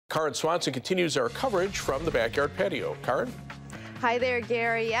Karin Swanson continues our coverage from the backyard patio. Karin? Hi there,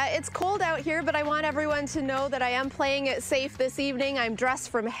 Gary. Yeah, it's cold out here, but I want everyone to know that I am playing it safe this evening. I'm dressed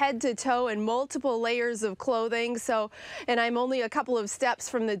from head to toe in multiple layers of clothing, and I'm only a couple of steps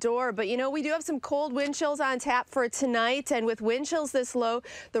from the door. But you know, we do have some cold wind chills on tap for tonight, and with wind chills this low,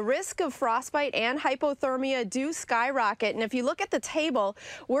 the risk of frostbite and hypothermia do skyrocket. And if you look at the table,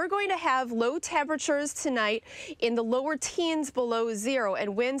 we're going to have low temperatures tonight in the lower teens below zero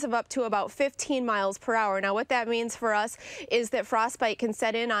and winds of up to about 15 miles per hour. Now, what that means for us is that frostbite can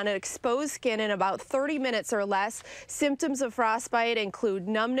set in on an exposed skin in about 30 minutes or less. Symptoms of frostbite include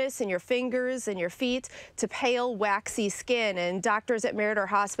numbness in your fingers and your feet to pale, waxy skin. And doctors at Meteorologist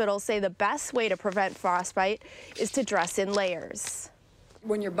Hospital say the best way to prevent frostbite is to dress in layers.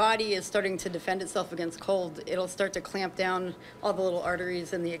 When your body is starting to defend itself against cold, it'll start to clamp down all the little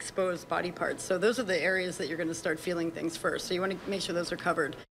arteries and the exposed body parts. So those are the areas that you're going to start feeling things first. So you want to make sure those are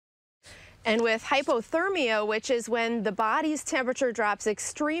covered. And with hypothermia, which is when the body's temperature drops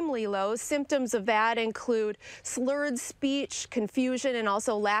extremely low, symptoms of that include slurred speech, confusion, and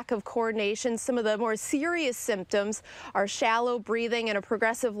also lack of coordination. Some of the more serious symptoms are shallow breathing and a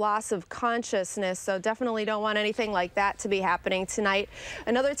progressive loss of consciousness. So definitely don't want anything like that to be happening tonight.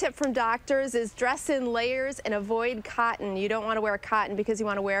 Another tip from doctors is dress in layers and avoid cotton. You don't want to wear cotton because you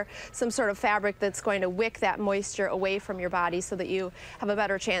want to wear some sort of fabric that's going to wick that moisture away from your body so that you have a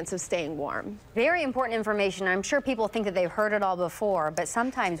better chance of staying warm. Very important information. I'm sure people think that they've heard it all before, but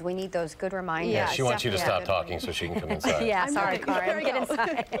sometimes we need those good reminders. Yeah, she wants you to stop talking so she can come inside. Yeah, sorry, Karin. Get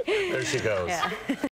inside. There she goes. Yeah.